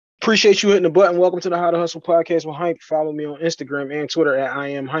Appreciate you hitting the button. Welcome to the How to Hustle podcast with HYMPE. Follow me on Instagram and Twitter at I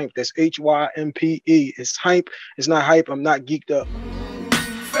am HYMPE. That's HYMPE. It's HYMPE. It's not hype. I'm not geeked up.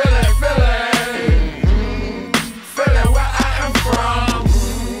 Feeling where I am from.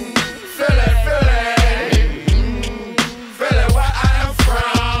 Feeling where I am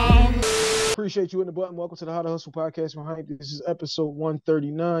from. Appreciate you hitting the button. Welcome to the How to Hustle podcast with HYMPE. This is episode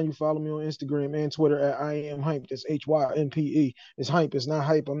 139. You follow me on Instagram and Twitter at I am HYMPE. That's HYMPE. It's HYMPE. It's not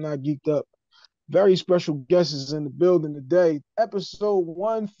hype. I'm not geeked up. Very special guests is in the building today. Episode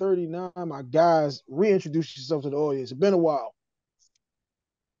 139. My guys, reintroduce yourself to the audience. It's been a while.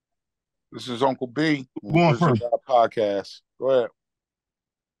 This is Uncle B. Going first. Podcast. Go ahead.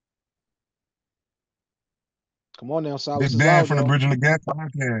 Come on now, Silas. Big Dan from the Bridging the Gap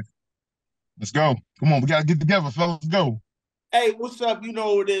podcast. Let's go. Come on, we gotta get together, fellas. Let's go. Hey, what's up? You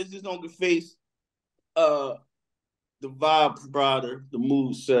know what it is. It's Uncle Face. The vibe provider, the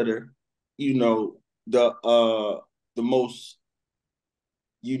mood setter, you know, the most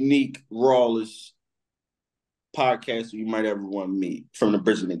unique, rawest podcast you might ever want to meet from the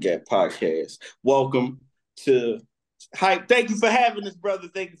Bridging the Gap podcast. Welcome to Hype. Thank you for having us, brother.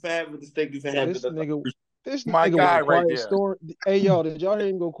 Thank you for having us. Thank you for having us. This my nigga guy went right Quiet there. Storm. Hey, yo, did y'all hear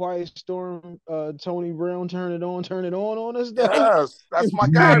him go Quiet Storm? Tony Brown, turn it on us. Though? Yes, that's my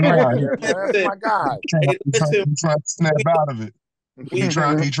guy right there. That's my guy. He's trying to snap out of it. He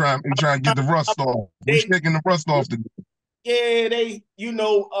trying to get the rust off. We're shaking the rust off.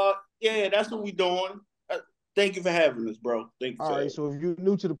 That's what we doing. Thank you for having us, bro. Thank you. All right, so if you're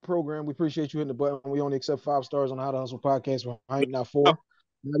new to the program, we appreciate you hitting the button. We only accept 5 stars on How to Hustle podcast. We're not 4,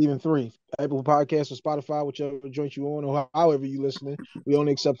 not even 3. Apple Podcasts or Spotify, whichever joint you on or however you listening, we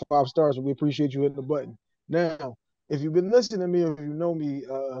only accept 5 stars, and we appreciate you hitting the button. Now, if you've been listening to me, or if you know me,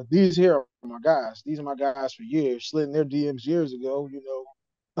 these here are my guys. These are my guys for years. Slid in their DMs years ago, you know,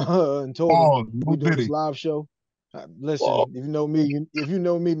 and told them we do this live show. Listen, if you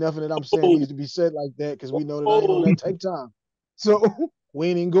know me, nothing that I'm saying needs to be said like that because we know that I ain't on that type time. So we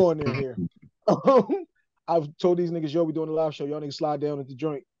ain't even going there here. I've told these niggas, yo, we doing a live show. Y'all niggas slide down at the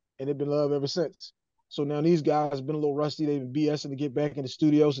joint, and they've been love ever since. So now these guys have been a little rusty. They've been BSing to get back in the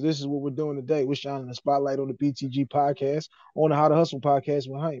studio. So this is what we're doing today. We're shining the spotlight on the BTG podcast, on the How to Hustle podcast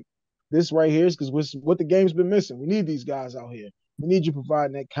with HYMPE. This right here is because what the game's been missing. We need these guys out here. We need you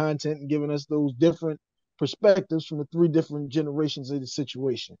providing that content and giving us those different perspectives from the 3 different generations of the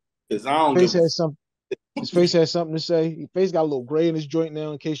situation. His face has something to say. His face got a little gray in his joint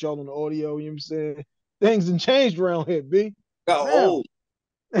now, in case y'all on the audio. You know what I'm saying? Things done changed around here, B. Got old.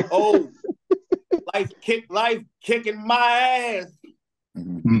 life kicking my ass.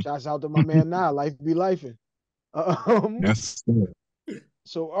 Shouts out to my man now. Life be lifing. Yes.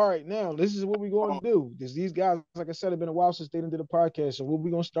 So, all right, now this is what we're going to do. Because these guys, like I said, have been a while since they did a podcast. So what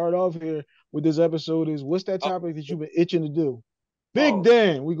we're going to start off here with this episode is, what's that topic that you've been itching to do? Big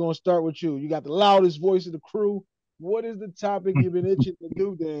Dan, we're going to start with you. You got the loudest voice of the crew. What is the topic you've been itching to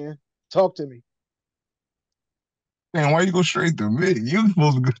do, Dan? Talk to me. Man, why you go straight to me? You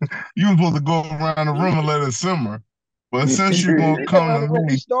supposed to go around the room and let it simmer. But since you're gonna come to me,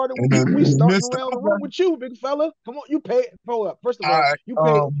 we started around the room with you, big fella. Come on, you pay. Hold up. First of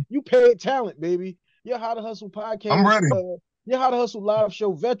all, you paid talent, baby. You're How to Hustle podcast. I'm ready. You're How to Hustle live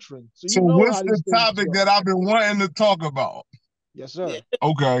show veteran. So you know what's how the topic that I've been wanting to talk about? Yes, sir.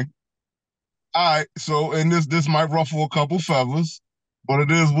 Okay. All right. So, and this might ruffle a couple feathers, but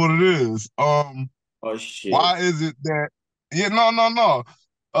it is what it is. Oh shit. Why is it that? Yeah, no.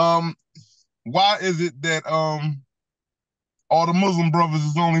 Why is it that all the Muslim brothers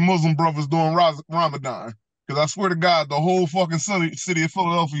is only Muslim brothers doing Ramadan? Because I swear to God, the whole fucking city of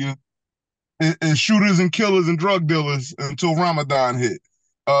Philadelphia is shooters and killers and drug dealers until Ramadan hit.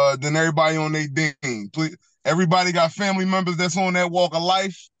 Then everybody on their ding. Please, everybody got family members that's on that walk of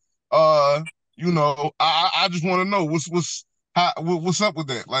life. You know, I just want to know what's up with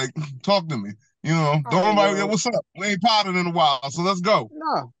that. Like, talk to me. You know, what's up? We ain't potted in a while, so let's go.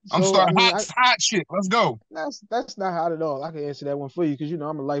 Nah, I'm starting hot shit. Let's go. That's not hot at all. I can answer that one for you because you know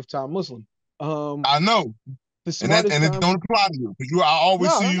I'm a lifetime Muslim. I know, and it don't apply to you because I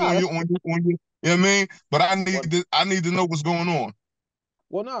always see you on your. You know what I mean? But I need to know what's going on.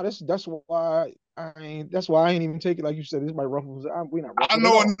 Well, no, that's why I ain't even take it like you said. This might ruffle. We not. I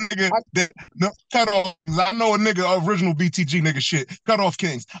know a nigga cut off. I know a nigga original BTG nigga shit. Cut off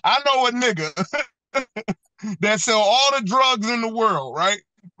kings. I know a nigga that sell all the drugs in the world. Right.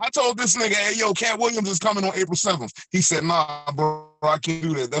 I told this nigga, hey yo, Cat Williams is coming on April 7th. He said, nah, bro, I can't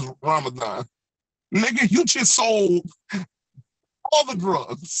do that. That's Ramadan. Nigga, you just sold all the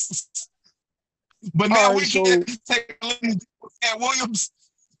drugs. But now we can take Cat Williams.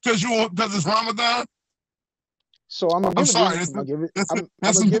 because it's Ramadan? So I'm gonna I'm give it sorry. to you. I'm gonna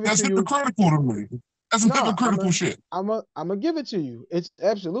That's give it to you. hypocritical to me. That's some Nah, hypocritical shit. I'm gonna give it to you. It's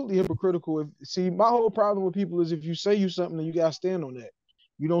absolutely hypocritical. See, my whole problem with people is if you say you something, then you gotta stand on that.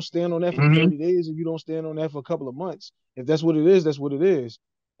 You don't stand on that for Mm-hmm. 30 days, and you don't stand on that for a couple of months. If that's what it is, that's what it is.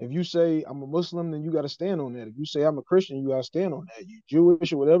 If you say I'm a Muslim, then you got to stand on that. If you say I'm a Christian, you got to stand on that. You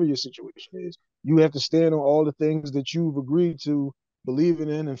Jewish or whatever your situation is, you have to stand on all the things that you've agreed to believing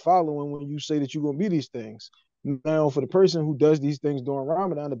in and following when you say that you're gonna be these things. Now, for the person who does these things during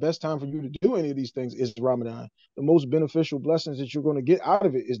Ramadan, the best time for you to do any of these things is Ramadan. The most beneficial blessings that you're going to get out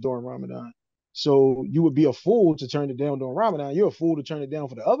of it is during Ramadan. So you would be a fool to turn it down during Ramadan. You're a fool to turn it down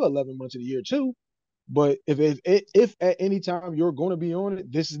for the other 11 months of the year too. But if at any time you're going to be on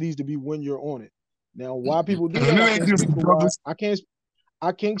it, this needs to be when you're on it. Now, why people do that, I can't speak for why.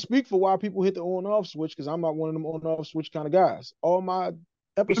 I can't speak for why people hit the on off switch because I'm not one of them on off switch kind of guys. All my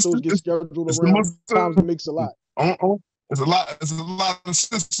episodes get scheduled around times that makes a lot. There's a lot of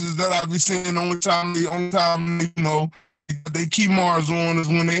sisters that I be seeing. The only time they keep Mars on is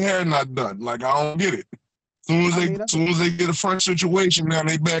when their hair not done. Like I don't get it. Soon as they get a fresh situation, now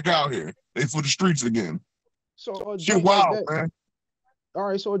they back out here. They for the streets again. So shit, wow, man. All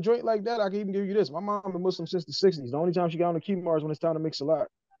right, so a joint like that, I can even give you this. My mom been Muslim since the 60s. The only time she got on the key Mars when it's time to mix a lot.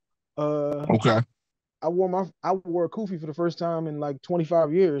 Okay. I wore a kufi for the first time in like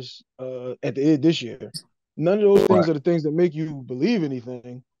 25 years at the Eid this year. None of those things are the things that make you believe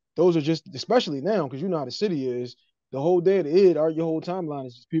anything. Those are just, especially now, because you know how the city is, the whole day of the Eid, your whole timeline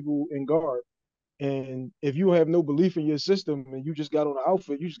is just people in guard. And if you have no belief in your system and you just got on the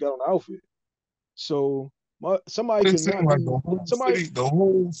outfit, you just got on the outfit. So somebody It cannot like be the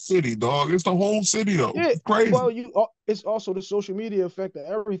whole city, dog. It's the whole city though. Yeah, it's crazy. Well, it's also the social media effect of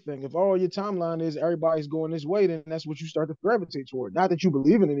everything. If all your timeline is everybody's going this way, then that's what you start to gravitate toward. Not that you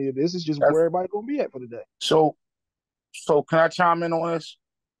believe in any of this, it's just where everybody gonna be at for the day. So can I chime in on this?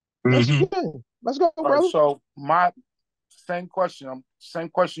 Yes, you can. Let's go, brother. Right, so my same question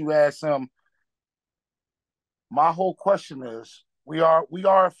you asked him. My whole question is: we are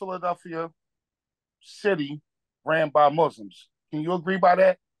a Philadelphia city ran by Muslims. Can you agree by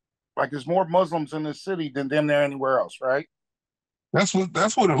that? Like, there's more Muslims in the city than them there anywhere else, right? That's what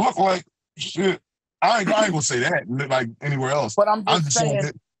it looked like. Shit, I ain't gonna say that like anywhere else. But I'm just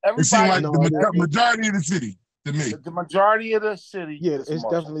saying, it seemed like the majority of the city to me. The majority of the city, yeah, it's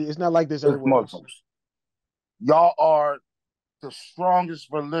definitely it's not like this everywhere else. Y'all are the strongest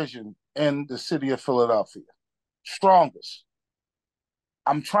religion in the city of Philadelphia. Strongest.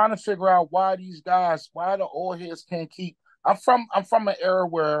 I'm trying to figure out why the old heads can't keep. I'm from an era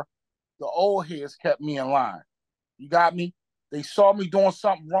where the old heads kept me in line. You got me? They saw me doing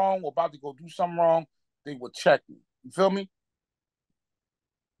something wrong or about to go do something wrong, they would check me. You feel me?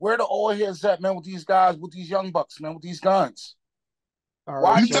 Where the old heads at, man, with these guys, with these young bucks, man, with these guns? All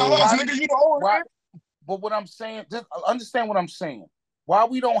right, you tell us, nigga, you the old head. But what I'm saying, just understand what I'm saying. Why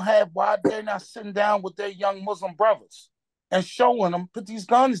they're not sitting down with their young Muslim brothers and showing them, put these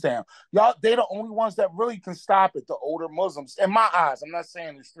guns down. Y'all, they're the only ones that really can stop it, the older Muslims. In my eyes, I'm not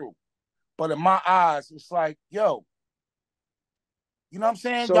saying it's true, but in my eyes, it's like, yo, you know what I'm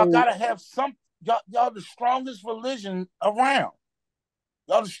saying? So, y'all gotta have some, y'all the strongest religion around.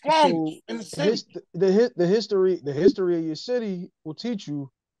 Y'all the strongest in the city. The history of your city will teach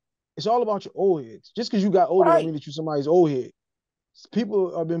you it's all about your old heads. Just because you got older don't mean that you're somebody's old head.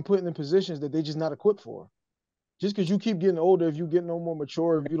 People have been put in positions that they're just not equipped for. Just because you keep getting older, if you get no more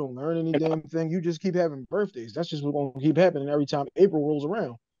mature, if you don't learn any damn thing, you just keep having birthdays. That's just what's going to keep happening every time April rolls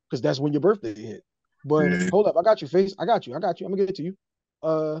around because that's when your birthday hit. But hold up, I got you, Face. I got you. I'm going to get it to you.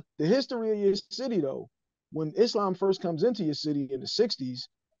 The history of your city, though, when Islam first comes into your city in the 60s,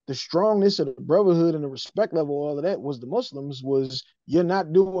 the strongness of the brotherhood and the respect level, all of that was the Muslims was you're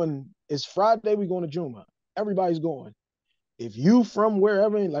not doing, it's Friday, we're going to Juma. Everybody's going. If you from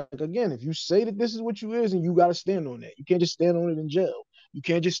wherever, like again, if you say that this is what you is and you got to stand on that. You can't just stand on it in jail. You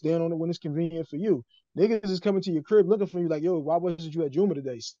can't just stand on it when it's convenient for you. Niggas is coming to your crib looking for you like, yo, why wasn't you at Juma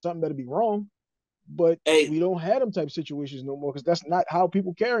today? Something better be wrong. But we don't have them type of situations no more because that's not how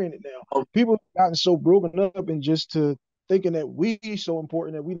people carrying it now. People have gotten so broken up and just to thinking that we so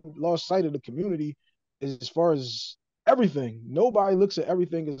important that we lost sight of the community as far as everything. Nobody looks at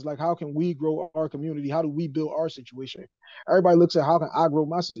everything as like, how can we grow our community? How do we build our situation? Everybody looks at how can I grow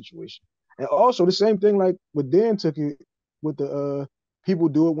my situation? And also the same thing like what Dan took it with the people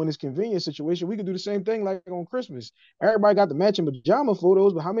do it when it's convenient situation. We could do the same thing like on Christmas. Everybody got the matching pajama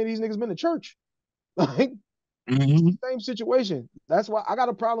photos, but how many of these niggas been to church? Like same situation. That's why I got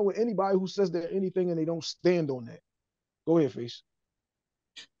a problem with anybody who says they're anything and they don't stand on that. Go ahead, Face.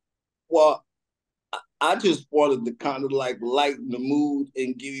 Well, I just wanted to kind of like lighten the mood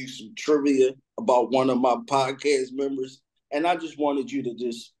and give you some trivia about one of my podcast members. And I just wanted you to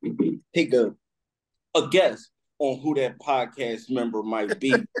just take a guess on who that podcast member might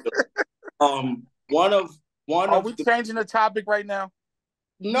be. One of Are we changing the topic right now?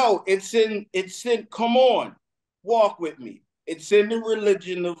 No, it's in come on, walk with me. It's in the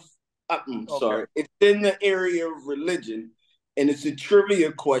religion of sorry. It's in the area of religion, and it's a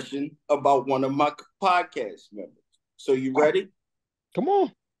trivia question about one of my podcast members. So you ready? Come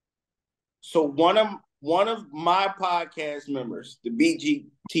on. So one of my podcast members, the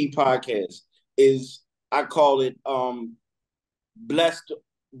BGT podcast, is, I call it blessed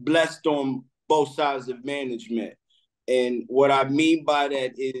on both sides of management. And what I mean by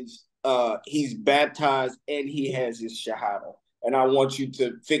that is he's baptized and he has his shahada. And I want you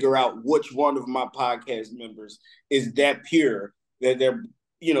to figure out which one of my podcast members is that pure that they're,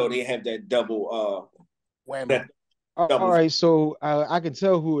 they have that double whammy. All right, so I can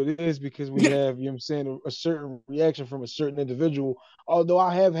tell who it is because we have, you know what I'm saying, a certain reaction from a certain individual. Although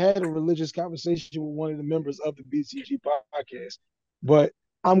I have had a religious conversation with one of the members of the BTG podcast, but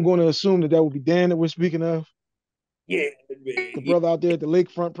I'm going to assume that would be Dan that we're speaking of. Yeah, man. The brother out there at the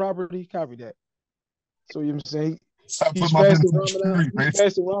lakefront property. Copy that. So, you know what I'm saying, he's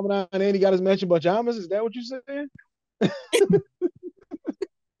fasting Ramadan and he got his mention pajamas. Is that what you're saying?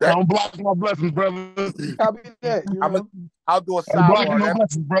 I don't block my blessings, brother. Copy that. I'll do a sidebar. No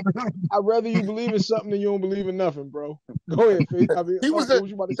blessings, brother. I'd rather you believe in something than you don't believe in nothing, bro. Go ahead, Faith. I mean,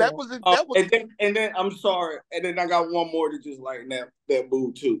 and then I'm sorry, and then I got one more to just like that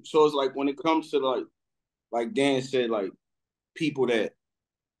mood too. So it's like when it comes to like Dan said, like people that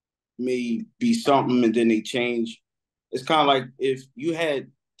may be something and then they change. It's kind of like if you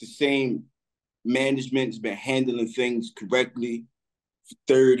had the same management has been handling things correctly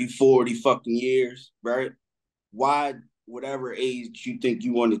 30, 40 fucking years, right? Why, whatever age you think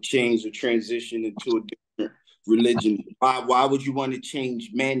you want to change or transition into a different religion, why would you want to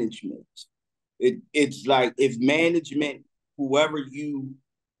change management? It's like if management, who's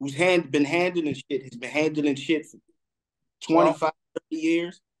been handling shit has been handling shit for 25, 30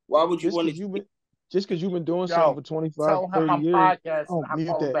 years, why would you want to? Just because you've been doing something for 25, 30 years.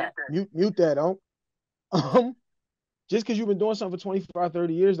 Mute that. Just because you've been doing something for 25,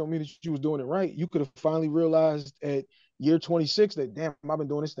 30 years don't mean that you was doing it right. You could have finally realized at year 26 that, damn, I've been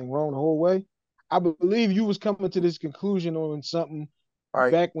doing this thing wrong the whole way. I believe you was coming to this conclusion on something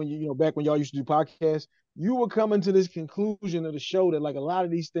back when back when y'all used to do podcasts. You were coming to this conclusion of the show that like a lot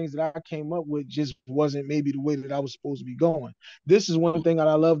of these things that I came up with just wasn't maybe the way that I was supposed to be going. This is one thing that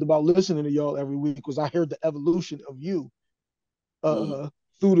I loved about listening to y'all every week was I heard the evolution of you through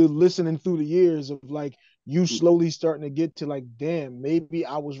the years of like you slowly starting to get to like, damn, maybe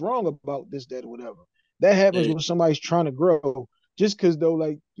I was wrong about this, that, or whatever. That happens when somebody's trying to grow. Just because though,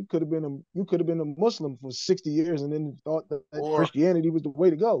 like you could have been a Muslim for 60 years and then thought that Christianity was the way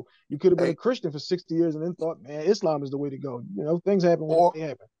to go. You could have been a Christian for 60 years and then thought, man, Islam is the way to go. Things happen when they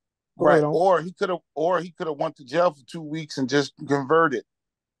happen. Right. Or he could have went to jail for 2 weeks and just converted.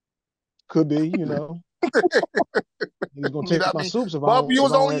 Could be, He's gonna take my soups. Bub, you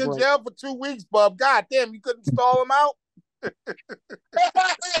was only in jail for 2 weeks, Bub. God damn, you couldn't stall him out.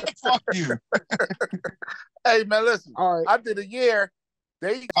 Fuck you. Hey man, listen. All right. I did a year.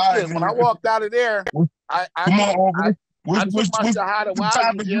 When I walked out of there, I took my shahada while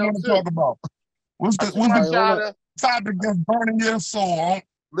I was in jail too. Talk about? What's the topic that's burning your soul?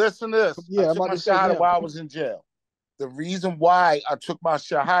 Listen to this. I took my shahada while I was in jail. The reason why I took my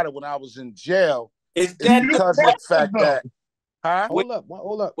shahada when I was in jail is because of the fact that, Hold up.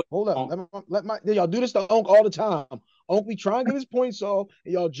 Y'all do this to Unc all the time. Unc be trying to get his points off,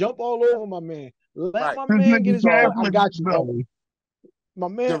 and y'all jump all over my man. Let my man get his off. I got you, bro. My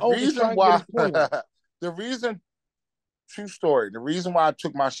man Unc is trying to get his point off. True story, the reason why I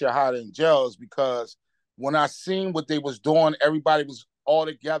took my shahada in jail is because when I seen what they was doing, everybody was all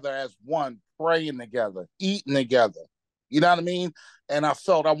together as one, praying together, eating together. You know what I mean? And I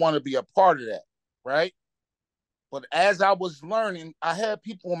felt I wanted to be a part of that, right? But as I was learning, I had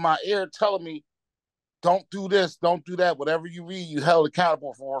people in my ear telling me, don't do this, don't do that. Whatever you read, you held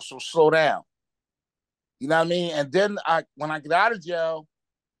accountable for, so slow down. You know what I mean? And then when I get out of jail,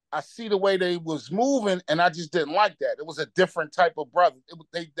 I see the way they was moving, and I just didn't like that. It was a different type of brother.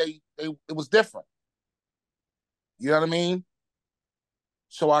 It was different. You know what I mean?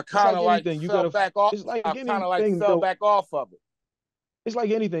 So I kind of fell back off. I kind of fell back off of it. It's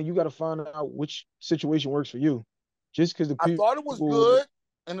like anything. You got to find out which situation works for you. Just because I thought it was good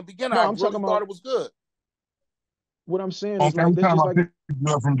in the beginning. I really thought it was good. what I'm saying is Okay, like that's time just I like picked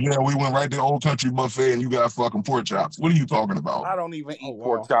you up from jail, we went right to Old Country Buffet and you got fucking pork chops. What are you talking about? I don't even oh eat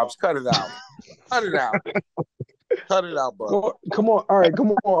pork wow. chops. Cut it out. Cut it out. Cut it out, brother. Come on, all right,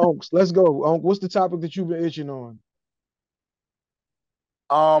 come on, Unks. Let's go. Unc, what's the topic that you've been itching on?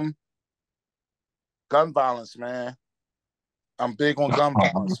 Um, gun violence, man. I'm big on gun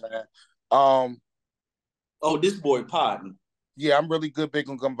violence, man. Oh, this boy Podden. Yeah, I'm really big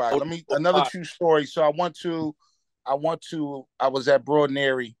on gun violence. Another true story. So I was at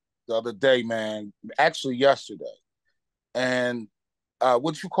Broadnary the other day, man. Actually yesterday. And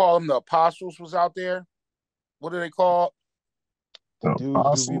what you call them? The apostles was out there. What are they called? The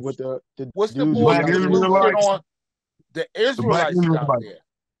dudes who be with the What's the dudes who boy be Black out with the there. blue shit Israelites. on? The The Black Israelites is out Israelites. there.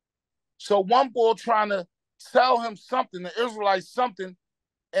 So one boy trying to tell him something, the Israelites something,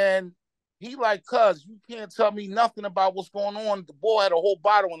 and he like, cuz you can't tell me nothing about what's going on. The boy had a whole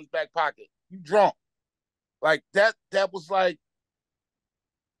bottle in his back pocket. You drunk. Like that was like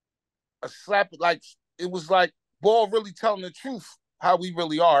a slap, like it was like boy really telling the truth how we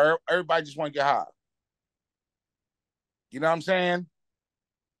really are. Everybody just want to get high. You know what I'm saying?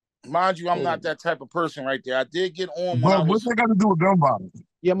 Mind you, I'm Hold not on. that type of person right there. I did get on when I But was. what's that got to do with gun violence?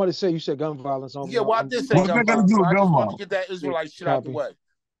 Yeah, I'm about to say you said gun violence. Yeah, well, I did say What's gun that got to violence, do so with I gun just wanted to violence? get that Israelite shit out the copy. way.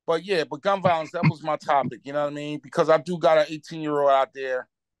 But yeah, but gun violence, that was my topic, you know what I mean? Because I do got an 18-year-old out there,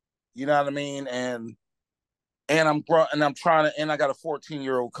 you know what I mean? And I'm trying to, and I got a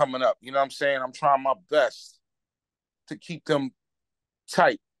 14-year-old coming up, you know what I'm saying? I'm trying my best to keep them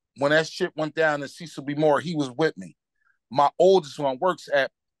tight. When that shit went down in Cecil B. Moore, he was with me. My oldest one works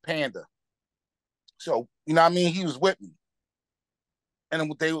at Panda. So, you know what I mean? He was with me.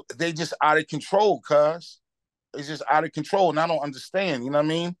 And they just out of control, cuz. It's just out of control. And I don't understand, you know what I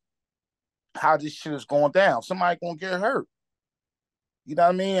mean? How this shit is going down. Somebody gonna get hurt. You know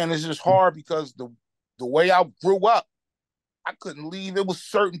what I mean? And it's just hard because the way I grew up, I couldn't leave. It was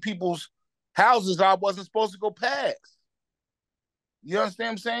certain people's houses I wasn't supposed to go past. You understand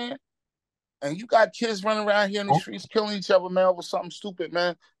what I'm saying? And you got kids running around here in the streets killing each other, man, over something stupid,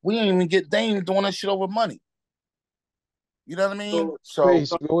 man. They ain't doing that shit over money. You know what I mean? So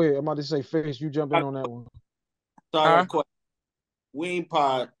Face, go ahead. I'm about to say Face, you jump in on that one. Sorry, we ain't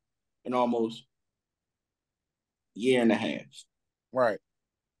pod in almost year and a half. Right.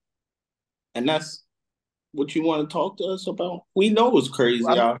 And that's what you want to talk to us about? We know it's crazy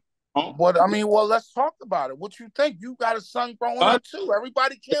out. Well, let's talk about it. What you think? You got a son growing up too.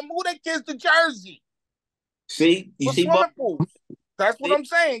 Everybody can't move their kids to Jersey. See, you see, that's what I'm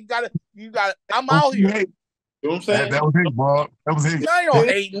saying. You got. I'm out here. You know what I'm saying? That was hate, bro. That was hate. I ain't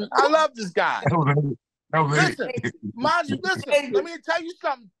hating. I love this guy. That was hate. That was hate. Listen, mind you, listen. Let me tell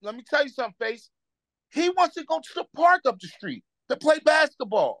you something. Face. He wants to go to the park up the street to play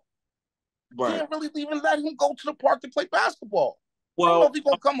basketball. Right. Can't really even let him go to the park to play basketball. Well, I don't know if he's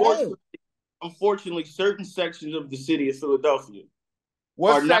gonna come home. Unfortunately, certain sections of the city of Philadelphia.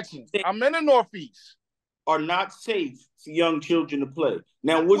 What sections? I'm in the Northeast. Are not safe for young children to play.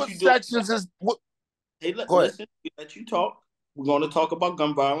 Now, what you do? Sections is what? Hey, listen. Let you talk. We're going to talk about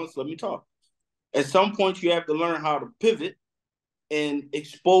gun violence. Let me talk. At some point, you have to learn how to pivot and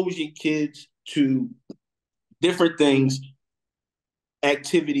expose your kids to different things,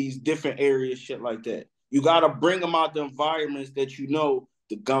 activities, different areas, shit like that. You got to bring them out the environments that you know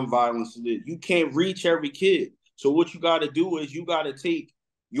the gun violence is. You can't reach every kid. So what you got to do is you got to take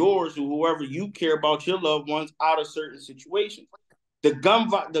yours or whoever you care about, your loved ones, out of certain situations. The gun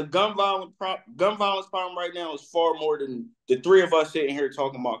violence problem right now is far more than the three of us sitting here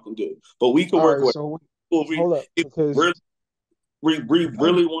talking about can do. But we can work with. So hold up, because we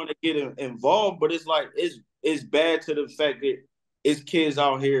really want to get involved, but it's like it's bad to the fact that it's kids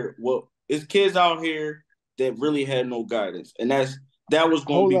out here. Well, it's kids out here that really had no guidance, and that was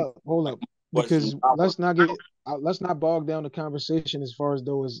going to be. Hold up, because let's not bog down the conversation as far as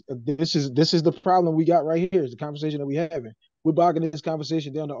though this is the problem we got right here is the conversation that we having. We're bogging this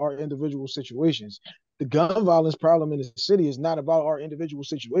conversation down to our individual situations. The gun violence problem in the city is not about our individual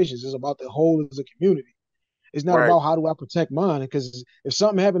situations. It's about the whole as a community. It's not about how do I protect mine, because if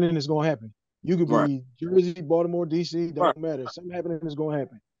something happening, it's going to happen. You could be Jersey, Baltimore, DC, don't matter. If something happening, it's going to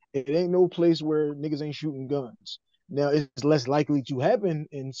happen. It ain't no place where niggas ain't shooting guns. Now, it's less likely to happen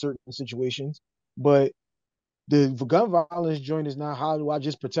in certain situations, but the gun violence joint is not how do I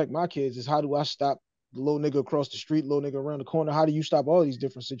just protect my kids. It's how do I stop the little nigga across the street, little nigga around the corner. How do you stop all these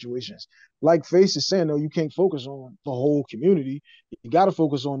different situations? Like Face is saying, though, you can't focus on the whole community. You got to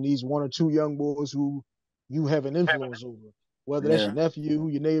focus on these one or two young boys who you have an influence over, whether that's your nephew,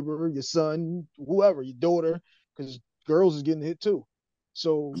 your neighbor, your son, whoever, your daughter, because girls is getting hit too.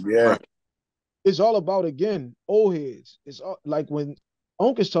 So it's all about, again, old heads. It's all, like when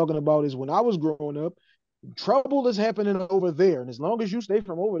Onk is talking about is when I was growing up, trouble is happening over there, and as long as you stay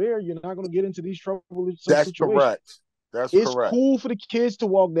from over there, you're not going to get into these troublesome That's situations. correct. That's It's correct. cool for the kids to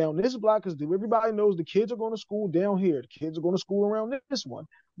walk down this block because everybody knows the kids are going to school down here. The kids are going to school around this one.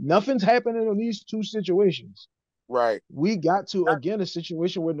 Nothing's happening in these two situations. Right. We got to, again, a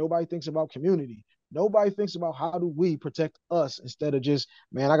situation where nobody thinks about community. Nobody thinks about how do we protect us instead of just,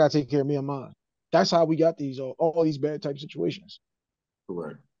 man, I got to take care of me and mine. That's how we got these all these bad type situations.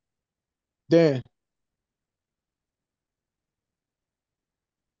 Correct. Dan.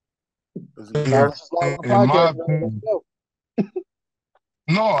 In my opinion,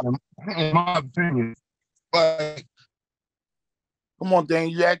 no, in my opinion, like, come on, Dan.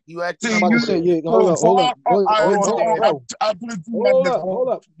 You act. I'm about to say, yeah. Hold up. I put it to you like this. Hold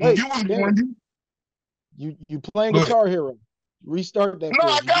up. Wait, You was going. You playing Guitar Hero? Restart that. No,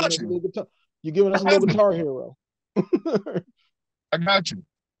 I got you. You're giving us a little Guitar Hero. I got you.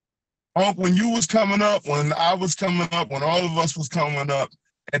 When you was coming up, when I was coming up, when all of us was coming up,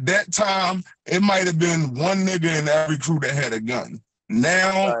 at that time, it might have been one nigga in every crew that had a gun.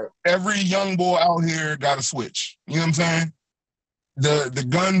 Now, every young boy out here got a switch. You know what I'm saying? The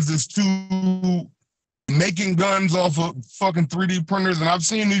guns is too making guns off of fucking 3D printers, and I've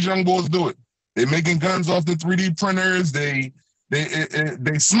seen these young boys do it. They're making guns off the 3D printers. They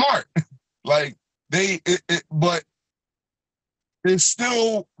smart, like but it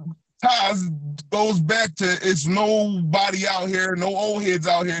still goes back to it's nobody out here, no old heads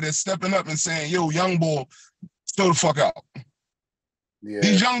out here that's stepping up and saying, "Yo, young boy, chill the fuck out." Yeah.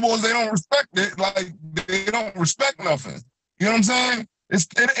 These young boys, they don't respect it. Like they don't respect nothing. You know what I'm saying?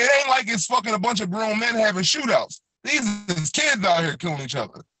 It ain't like it's fucking a bunch of grown men having shootouts. These is kids out here killing each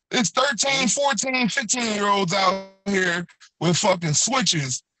other. It's 13, 14, 15-year-olds out here with fucking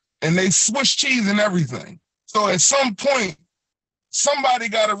switches, and they switch cheese and everything. So at some point, somebody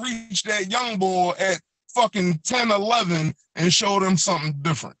got to reach that young boy at fucking 10, 11 and show them something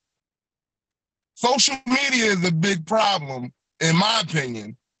different. Social media is a big problem, in my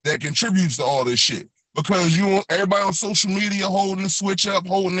opinion, that contributes to all this shit. Because everybody on social media holding the switch up,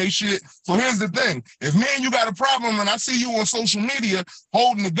 holding their shit. So here's the thing. If me and you got a problem and I see you on social media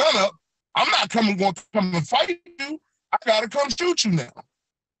holding the gun up, I'm not going to come and fight you. I got to come shoot you now.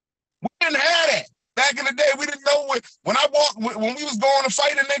 We didn't have that. Back in the day, we didn't know when we was going to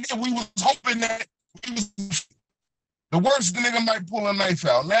fight a nigga, we was hoping that the worst nigga might pull a knife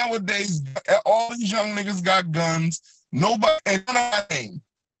out. Nowadays, all these young niggas got guns. Nobody, and nothing.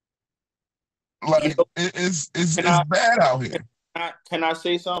 Like, it's bad out here. Can I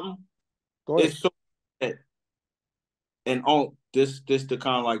say something? Go ahead. It's so bad. And this to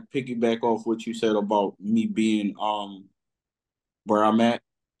kind of like piggyback off what you said about me being where I'm at.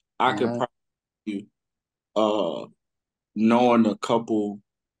 I could probably knowing a couple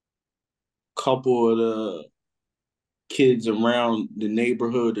of the kids around the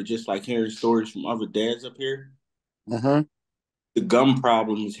neighborhood, or just like hearing stories from other dads up here. Mm-hmm. The gun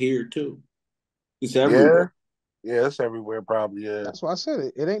problem is here too. It's everywhere. Yeah, it's everywhere probably. Yeah, that's why I said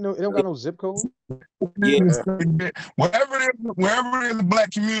it. It don't got no zip code. Yeah, wherever there's a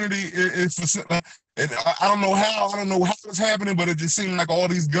black community, I don't know how it's happening, but it just seems like all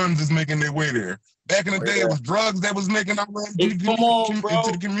these guns is making their way there. Back in the day, it was drugs that was making our way into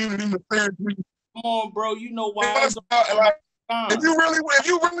the community. Come on, bro. You know why? If you really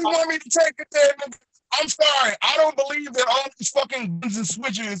want me to take it there, I'm sorry. I don't believe that all these fucking guns and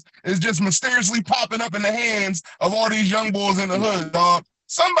switches is just mysteriously popping up in the hands of all these young boys in the hood, dog.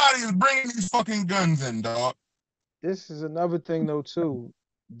 Somebody is bringing these fucking guns in, dog. This is another thing, though, too.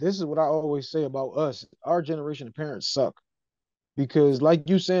 This is what I always say about us. Our generation of parents suck. Because, like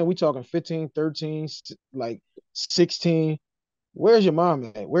you saying, we talking 15, 13, like 16. Where's your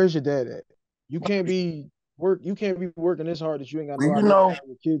mom at? Where's your dad at? You can't be working this hard that you ain't got no idea what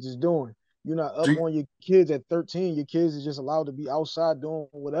your kids is doing. You're not up on your kids at 13. Your kids is just allowed to be outside doing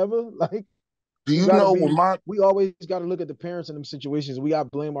whatever. Like, we always got to look at the parents in them situations. We got to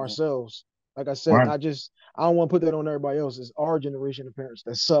blame ourselves. Like I said, I don't want to put that on everybody else. It's our generation of parents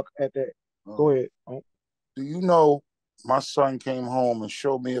that suck at that. Go ahead. Do you know my son came home and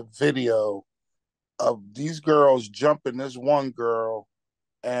showed me a video of these girls jumping this one girl,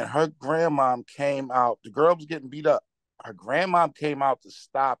 and her grandmom came out. The girl was getting beat up. Her grandmom came out to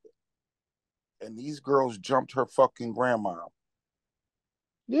stop it. And these girls jumped her fucking grandma.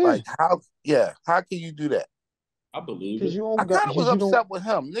 Yeah. Like, how can you do that? I believe it. I kind of was upset with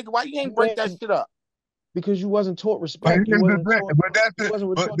him. Nigga, why you ain't break that shit up? Because you wasn't taught respect. But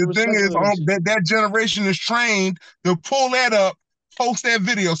the thing is, that generation is trained to pull that up post that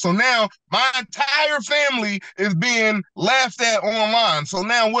video. So now my entire family is being laughed at online. So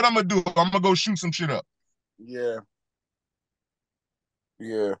now what I'm gonna do? I'm gonna go shoot some shit up. Yeah.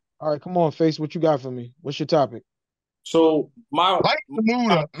 Yeah. All right, come on, Face. What you got for me? What's your topic? So Lighten the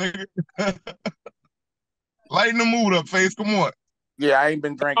mood up, nigga. Lighten the mood up, Face. Come on. Yeah, I ain't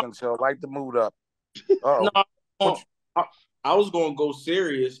been drinking, so light the mood up. Oh. no, I was gonna go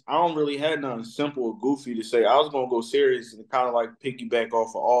serious. I don't really have nothing simple or goofy to say. I was gonna go serious and kind of like piggyback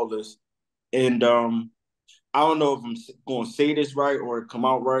off of all this. And I don't know if I'm gonna say this right or come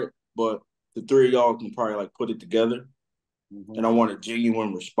out right, but the three of y'all can probably like put it together. And I want a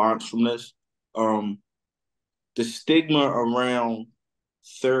genuine response from this. The stigma around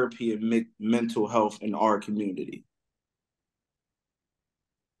therapy and mental health in our community.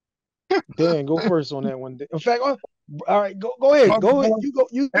 Dan, go first on that one. In fact, all right, go ahead. Go ahead. You go.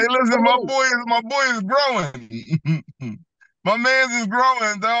 Hey, listen, my boy is growing. My man's is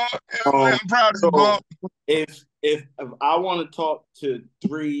growing, dog. I'm proud of you, dog. If I want to talk to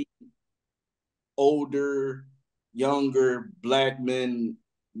three older, younger Black men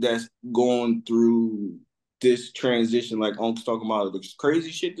that's going through this transition, like Unc's talking about the crazy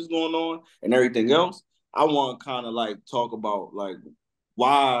shit that's going on and everything else, I want to kind of like talk about like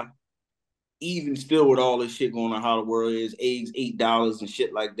why even still with all this shit going on, how the world is, eggs $8 and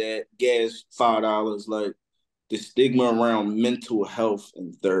shit like that, gas $5, like the stigma around mental health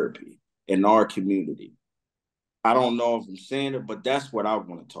and therapy in our community. I don't know if I'm saying it, but that's what I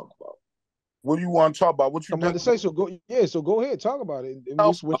want to talk about. What do you want to talk about? What you I'm about to say, so go ahead, talk about it. And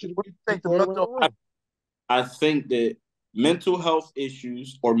we'll switch it. I think that mental health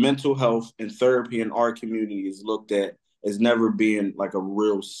issues or mental health and therapy in our community is looked at as never being like a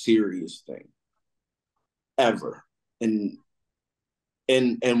real serious thing. Ever. And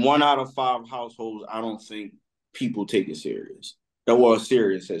 1 out of 5 households, I don't think people take it serious. That was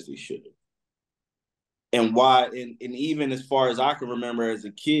serious as they should. And why, and even as far as I can remember as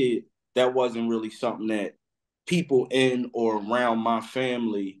a kid, that wasn't really something that people in or around my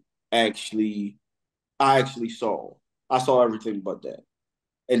family I actually saw. I saw everything but that.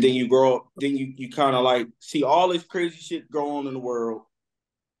 And then you grow up, then you kind of like see all this crazy shit go on in the world,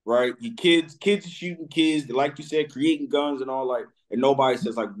 right? Your kids are shooting kids, like you said, creating guns and all like, and nobody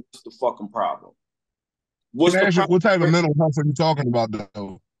says like, what's the fucking problem? What type of mental health are you talking about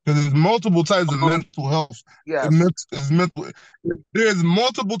though? Because there's multiple types of mental health. Yes. There's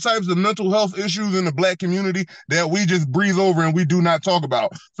multiple types of mental health issues in the Black community that we just breeze over and we do not talk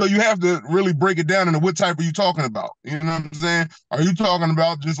about. So you have to really break it down into what type are you talking about? You know what I'm saying? Are you talking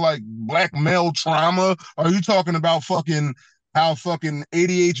about just like Black male trauma? Are you talking about how fucking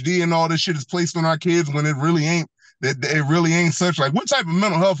ADHD and all this shit is placed on our kids when it really ain't? That it really ain't such. Like, what type of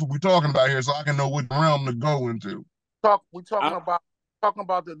mental health are we talking about here so I can know what realm to go into? We talking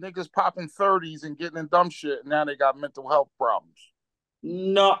about the niggas popping 30s and getting in dumb shit, and now they got mental health problems.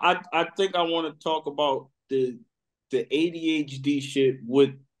 No, I think I want to talk about the ADHD shit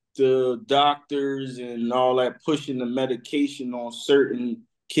with the doctors and all that pushing the medication on certain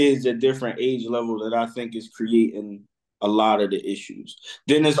kids at different age levels that I think is creating a lot of the issues.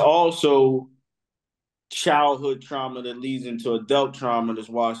 Then there's also childhood trauma that leads into adult trauma. That's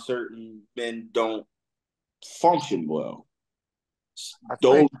why certain men don't function well.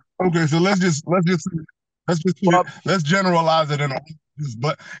 Okay, so let's generalize it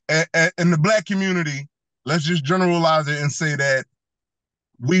but in the Black community, let's just generalize it and say that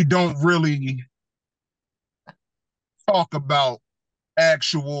we don't really talk about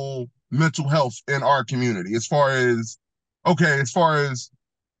actual mental health in our community. As far as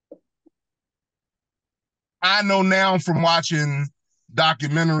I know now from watching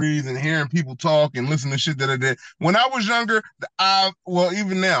documentaries and hearing people talk and listening to shit that I did. When I was younger,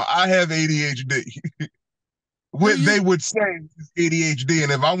 even now, I have ADHD. What they would say is ADHD.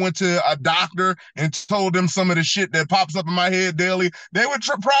 And if I went to a doctor and told them some of the shit that pops up in my head daily, they would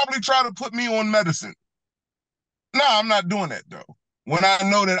probably try to put me on medicine. No, I'm not doing that though. When I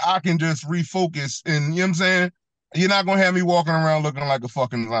know that I can just refocus and, you know what I'm saying? You're not going to have me walking around looking like a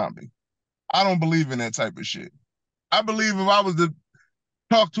fucking zombie. I don't believe in that type of shit. I believe if I was to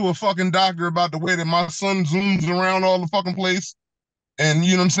talk to a fucking doctor about the way that my son zooms around all the fucking place and,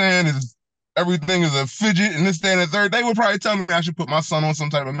 you know what I'm saying, everything is a fidget and this, that, and the third, they would probably tell me I should put my son on some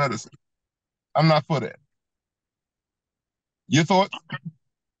type of medicine. I'm not for that. Your thoughts?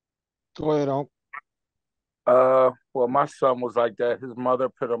 Go ahead, Unc. Well, my son was like that. His mother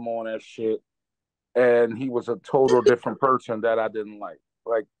put him on that shit, and he was a total different person that I didn't like.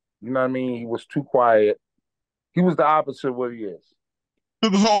 Like, you know what I mean? He was too quiet. He was the opposite of what he is.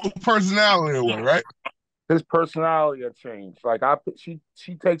 Took his whole personality away, right? his personality had changed. Like she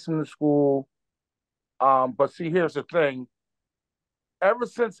takes him to school. But see, here's the thing. Ever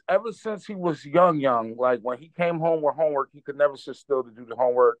since he was young, like when he came home with homework, he could never sit still to do the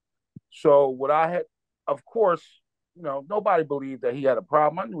homework. So what I had, of course, nobody believed that he had a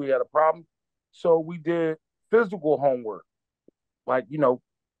problem. I knew he had a problem. So we did physical homework. Like,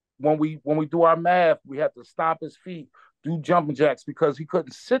 when we do our math, we had to stomp his feet, do jumping jacks because he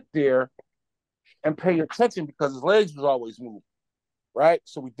couldn't sit there and pay attention because his legs was always moving. Right?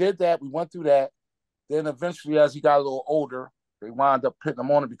 So we did that. We went through that. Then eventually, as he got a little older, they wound up putting him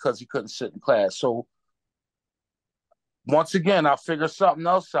on it because he couldn't sit in class. So once again, I figured something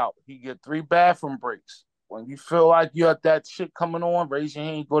else out. He get 3 bathroom breaks. When you feel like you have that shit coming on, raise your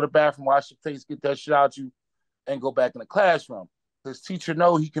hand, go to the bathroom, wash your face, get that shit out you, and go back in the classroom. His teacher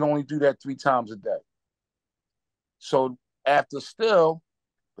know he can only do that 3 times a day. So after still,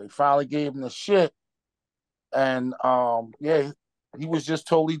 they finally gave him the shit. And yeah, he was just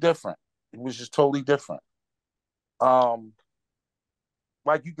totally different. He was just totally different.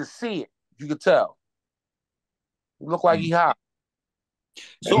 Like you could see it. You could tell. He looked like he hot.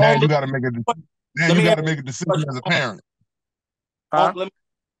 So now you got to make a. Now you got to make a decision as a parent. Huh?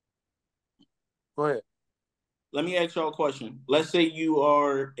 Go ahead. Let me ask y'all a question. Let's say you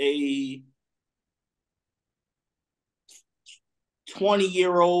are a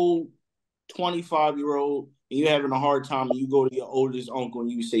 20-year-old, 25-year-old, and you're having a hard time, and you go to your oldest uncle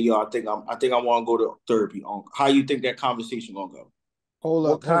and you say, "Yo, I think I want to go to therapy, uncle." How you think that conversation gonna go?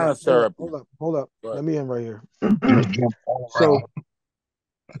 What kind of therapy? Hold up. Let me in right here. So So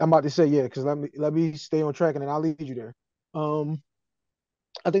I'm about to say, yeah, because let me stay on track and then I'll lead you there.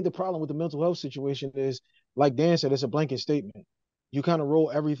 I think the problem with the mental health situation is, like Dan said, it's a blanket statement. You kind of roll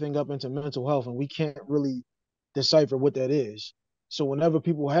everything up into mental health, and we can't really decipher what that is. So whenever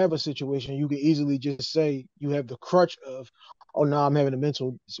people have a situation, you can easily just say you have the crutch of, oh no, I'm having a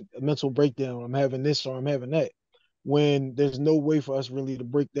mental breakdown, I'm having this or I'm having that. When there's no way for us really to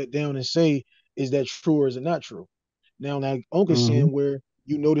break that down and say, is that true or is it not true? Now, Uncle's saying where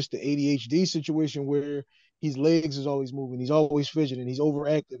you notice the ADHD situation where his legs is always moving, he's always fidgeting, he's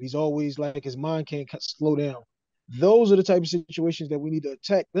overactive, he's always like his mind can't slow down. Those are the type of situations that we need to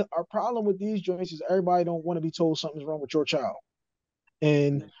attack. Our problem with these joints is everybody don't want to be told something's wrong with your child.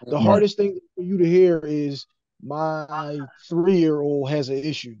 And the hardest thing for you to hear is my 3-year-old has an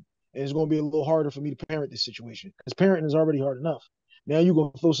issue. And it's going to be a little harder for me to parent this situation because parenting is already hard enough. Now you're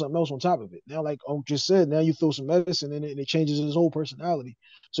going to throw something else on top of it. Now, like Unc just said, now you throw some medicine in it and it changes his whole personality.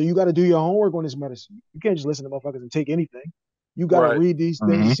 So you got to do your homework on this medicine. You can't just listen to motherfuckers and take anything. You got to read these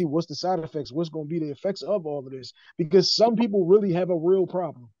things and see what's the side effects, what's going to be the effects of all of this. Because some people really have a real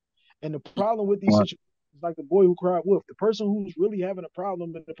problem. And the problem with these situations, like the boy who cried wolf, the person who's really having a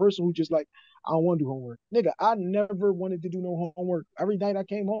problem and the person who just like, I don't want to do homework. Nigga, I never wanted to do no homework. Every night I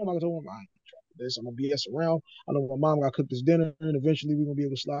came home, I told him, I ain't trying to do this. I'm going to BS around. I know my mom got to cook this dinner, and eventually we're going to be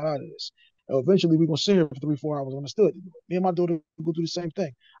able to slide out of this. Eventually we're going to sit here for 3-4 hours on the stood. Me and my daughter go through the same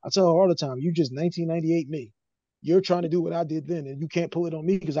thing. I tell her all the time, you just 1998 me. You're trying to do what I did then, and you can't pull it on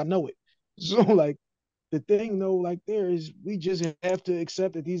me because I know it. So, like, the thing, though, like there is, we just have to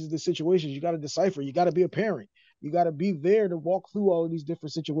accept that these are the situations. You got to decipher. You got to be a parent. You got to be there to walk through all of these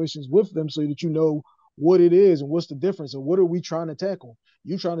different situations with them so that you know what it is and what's the difference and what are we trying to tackle.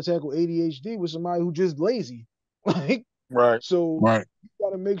 You trying to tackle ADHD with somebody who just lazy. Like, so you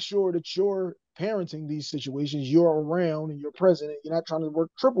got to make sure that you're parenting these situations, you're around and you're present, and you're not trying to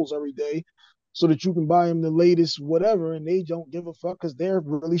work triples every day so that you can buy them the latest whatever and they don't give a fuck because they're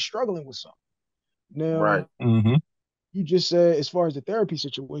really struggling with something. Now, you just said as far as the therapy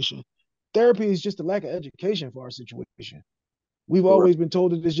situation, therapy is just a lack of education for our situation. We've always been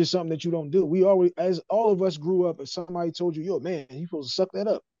told that it's just something that you don't do. We always, as all of us grew up, if somebody told you, yo, man, you're supposed to suck that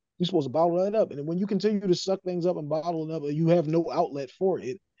up. You're supposed to bottle that up. And when you continue to suck things up and bottle it up, and you have no outlet for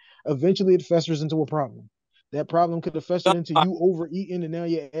it, eventually it festers into a problem. That problem could have festered into you overeating, and now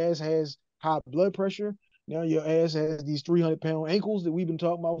your ass has high blood pressure. Now your ass has these 300-pound ankles that we've been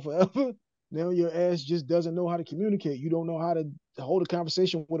talking about forever. Now your ass just doesn't know how to communicate. You don't know how to hold a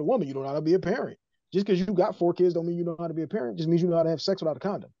conversation with a woman. You don't know how to be a parent. Just because you got 4 kids don't mean you know how to be a parent. Just means you know how to have sex without a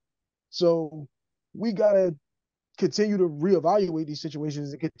condom. So we got to continue to reevaluate these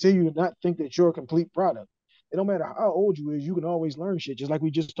situations and continue to not think that you're a complete product. It don't matter how old you is, you can always learn shit. Just like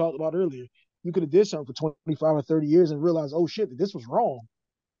we just talked about earlier. You could have did something for 25 or 30 years and realized, oh shit, this was wrong.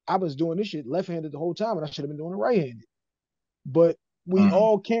 I was doing this shit left-handed the whole time and I should have been doing it right-handed. But we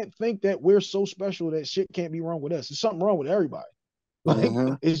all can't think that we're so special that shit can't be wrong with us. There's something wrong with everybody. Like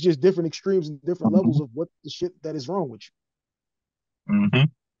it's just different extremes and different levels of what the shit that is wrong with you.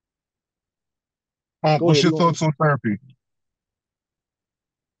 Go What's ahead. your thoughts on therapy?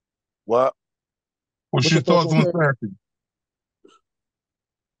 What? What's What's your your thoughts thoughts on on therapy? therapy?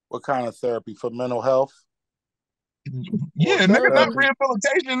 What kind of therapy for mental health? Yeah, Or nigga, not Therapy. therapy?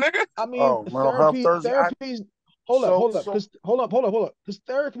 rehabilitation, nigga. I mean, Oh, mental health Thursday. therapy's. Hold up, hold up, So hold up. Because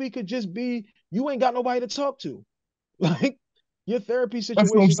therapy could just be you ain't got nobody to talk to. Like your therapy That's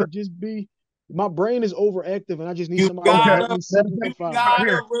what I'm situation saying. could just be my brain is overactive and I just need You somebody to help Okay, gotta, me you simplify. here,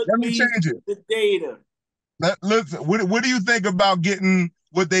 gotta let me release change it. the data. Listen, what do you think about getting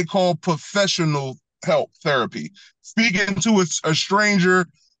what they call professional help therapy? Speaking to a stranger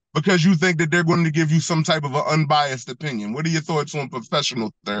because you think that they're going to give you some type of an unbiased opinion. What are your thoughts on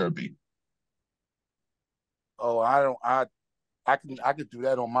professional therapy? oh, I could do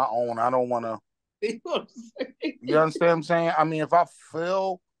that on my own. I don't want to. You know what I'm saying? You understand what I'm saying? I mean, if I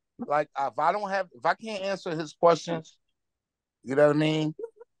feel like if I can't answer his questions, you know what I mean,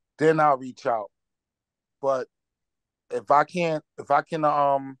 then I'll reach out. But if I can't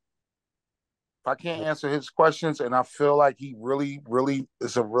answer his questions and I feel like he really, really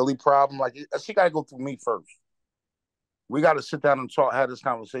is a really problem, like she got to go through me first. We got to sit down and talk, have this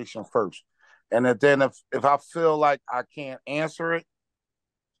conversation first, and then if I feel like I can't answer it,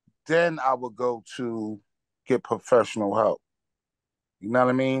 then I would go to get professional help. You know what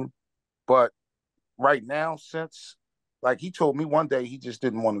I mean? But right now, since like he told me one day he just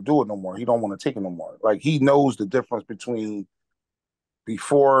didn't want to do it no more. He don't want to take it no more. Like he knows the difference between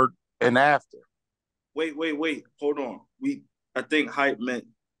before and after. Wait. Hold on. I think Hype meant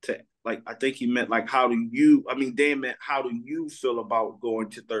I think he meant like Dan meant how do you feel about going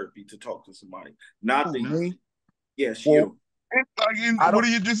to therapy to talk to somebody? Not Who, the me? yes, Well, you. I What don't are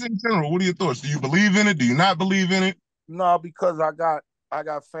you just in general? What are your thoughts? Do you believe in it? Do you not believe in it? know because I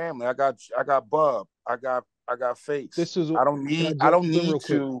got family. I got Bub. I got Face. This is can I I jump don't in need real quick?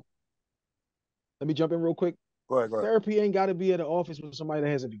 to Let me jump in real quick. go ahead, go ahead. Therapy ain't got to be at an office with somebody that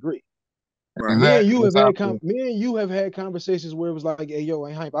has a degree. Right. Me and Exactly. you That's have how I had feel. conversations where it was like, "Hey, yo,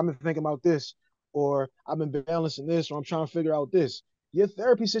 ain't hype. I've been thinking about this, or I've been balancing this, or I'm trying to figure out this." Your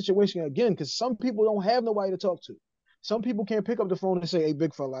therapy situation again, because some people don't have nobody to talk to. Some people can't pick up the phone and say, "Hey,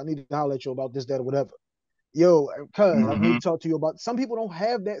 big fella, I need to holler at you about this, that, or whatever." Yo, cuz I need Mm-hmm. to talk to you about. Some people don't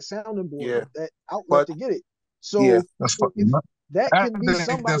have that sounding board, Yeah, that outlet but to get it. yeah, So That's if fucking. that I can be think that's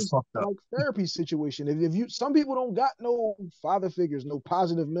somebody's fucked up. like therapy situation. If you some people don't got no father figures, no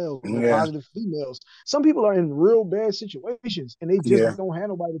positive males, no yeah, positive females. Some people are in real bad situations and they just yeah. don't have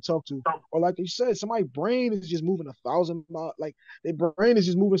nobody to talk to. Or like you said, somebody's brain is just moving 1,000 miles. Like their brain is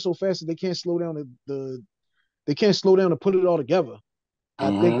just moving so fast that they can't slow down they can't slow down to put it all together. I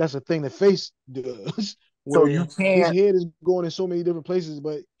think Mm-hmm. that's a thing that Face does, So you where his can't. head is going in so many different places,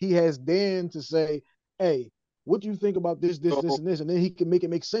 but he has Dan to say, "Hey, what do you think about this, So and this?" And then he can make it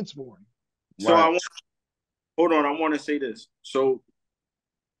make sense for him. so Right. hold on, I want to say this. So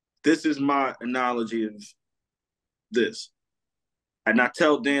this is my analogy of this. And I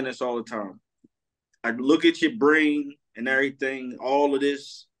tell Dan this all the time. I look at your brain and everything, all of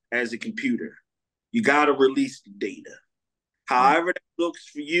this as a computer. You gotta release the data. However that looks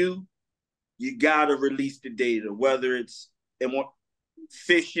for you, you gotta release the data, whether it's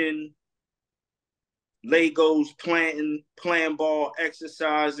fishing, Legos, planting, playing ball,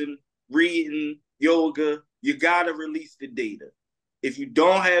 exercising, reading, yoga. You gotta release the data. If you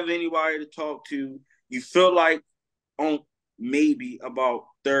don't have anybody to talk to, you feel like on maybe about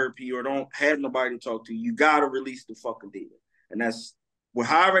therapy or don't have nobody to talk to, you gotta release the fucking data. And that's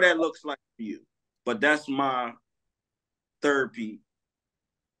however that looks like for you. But that's my therapy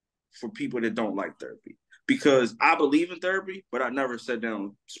for people that don't like therapy. Because I believe in therapy, but I never sat down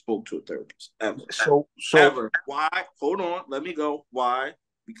and spoke to a therapist ever. So Ever. Why? Hold on. Let me go. Why?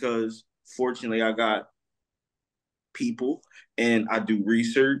 Because fortunately I got people and I do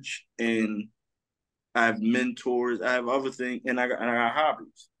research and I have mentors, I have other things, and I got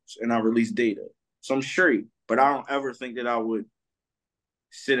hobbies and I release data. So I'm straight, but I don't ever think that I would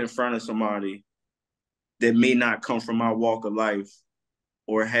sit in front of somebody that may not come from my walk of life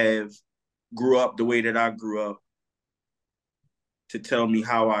or have grew up the way that I grew up to tell me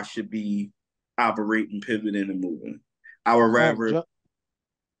how I should be operating, pivoting, and moving. I would rather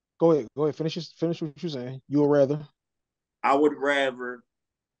Go ahead, finish what you're saying. You would rather. I would rather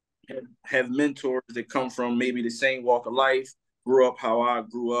have mentors that come from maybe the same walk of life, grew up how I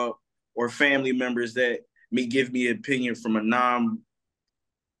grew up, or family members that may give me an opinion from a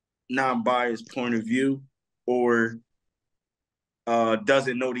non-biased point of view, or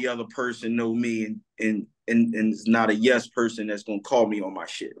doesn't know the other person know me and is not a yes person that's gonna call me on my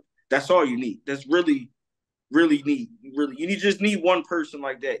shit. That's all you need. That's really you just need one person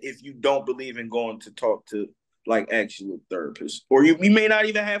like that if you don't believe in going to talk to like actual therapists, or you may not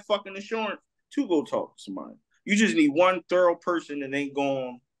even have fucking insurance to go talk to somebody. You just need one thorough person that ain't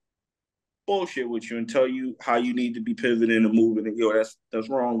going bullshit with you and tell you how you need to be pivoting and moving and that's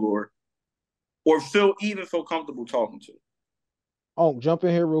wrong, or feel comfortable talking to. Oh, jump in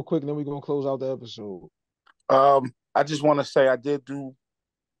here real quick and then we're gonna close out the episode. I just want to say I did do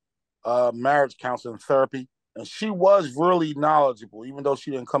marriage counseling therapy, and she was really knowledgeable, even though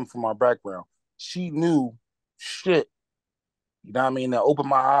she didn't come from our background. She knew shit. You know what I mean? That opened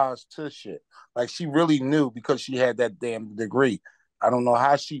my eyes to shit. Like, she really knew because she had that damn degree. I don't know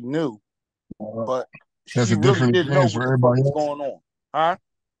how she knew, but That's she a really different did know experience what for the fuck everybody was else. going on. Huh?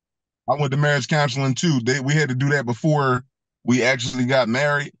 I went to marriage counseling too. We had to do that before we actually got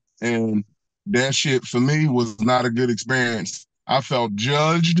married, and that shit for me was not a good experience. I felt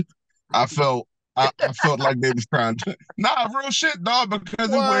judged. I felt like they was trying to real shit, dog,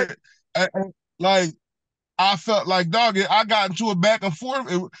 because it What? went like I felt like, dog, I got into a back and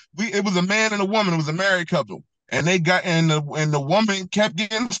forth. It was a man and a woman. It was a married couple, and they got and the woman kept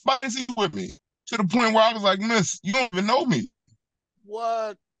getting spicy with me to the point where I was like, Miss, you don't even know me.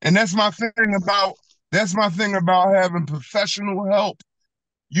 What? And that's my thing about having professional help.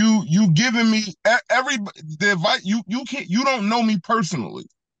 You giving me the advice. You don't know me personally.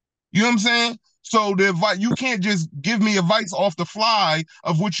 You know what I'm saying? So the advice, you can't just give me advice off the fly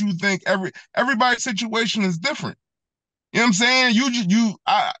of what you think. Everybody's situation is different. You know what I'm saying?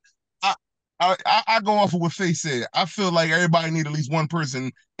 I go off of what Faith said. I feel like everybody need at least one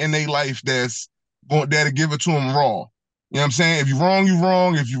person in their life that'll give it to them raw. You know what I'm saying? If you're wrong, you're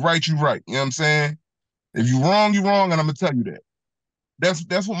wrong. If you're right, you're right. You know what I'm saying? If you're wrong, you're wrong, and I'm gonna tell you that.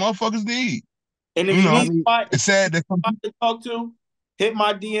 That's what motherfuckers need. And if You you know, need somebody it's sad that some to talk to, hit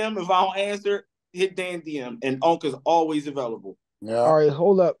my DM. If I don't answer, hit Dan DM, and Uncle's always available. Yeah. All right,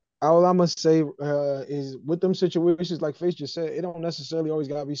 hold up. All I'm gonna say is with them situations, like Face just said, it don't necessarily always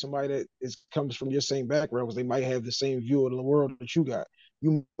gotta be somebody that comes from your same background, because they might have the same view of the world that you got.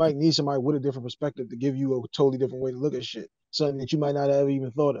 You might need somebody with a different perspective to give you a totally different way to look at shit, something that you might not have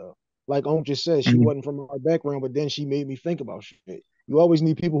even thought of. Like Unc just said, she wasn't from our background, but then she made me think about shit. You always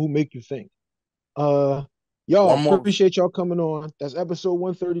need people who make you think. Y'all, One more. appreciate y'all coming on. That's episode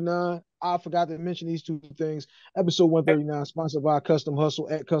 139. I forgot to mention these two things. Episode 139, sponsored by Custom Hustle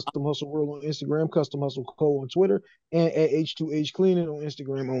at Custom Hustle World on Instagram, Custom Hustle Co. on Twitter, and at H2H Cleaning on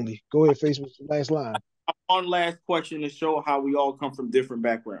Instagram only. Go ahead, Facebook, last line. One last question to show how we all come from different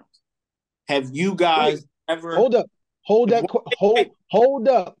backgrounds. Have you guys ever Hold up. Hold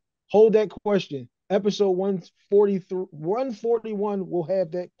that question. Episode 143, 141 will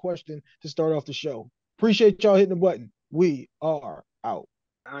have that question to start off the show. Appreciate y'all hitting the button. We are out.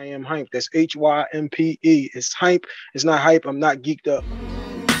 I am HYMPE. That's HYMPE. It's HYMPE. It's not hype. I'm not geeked up.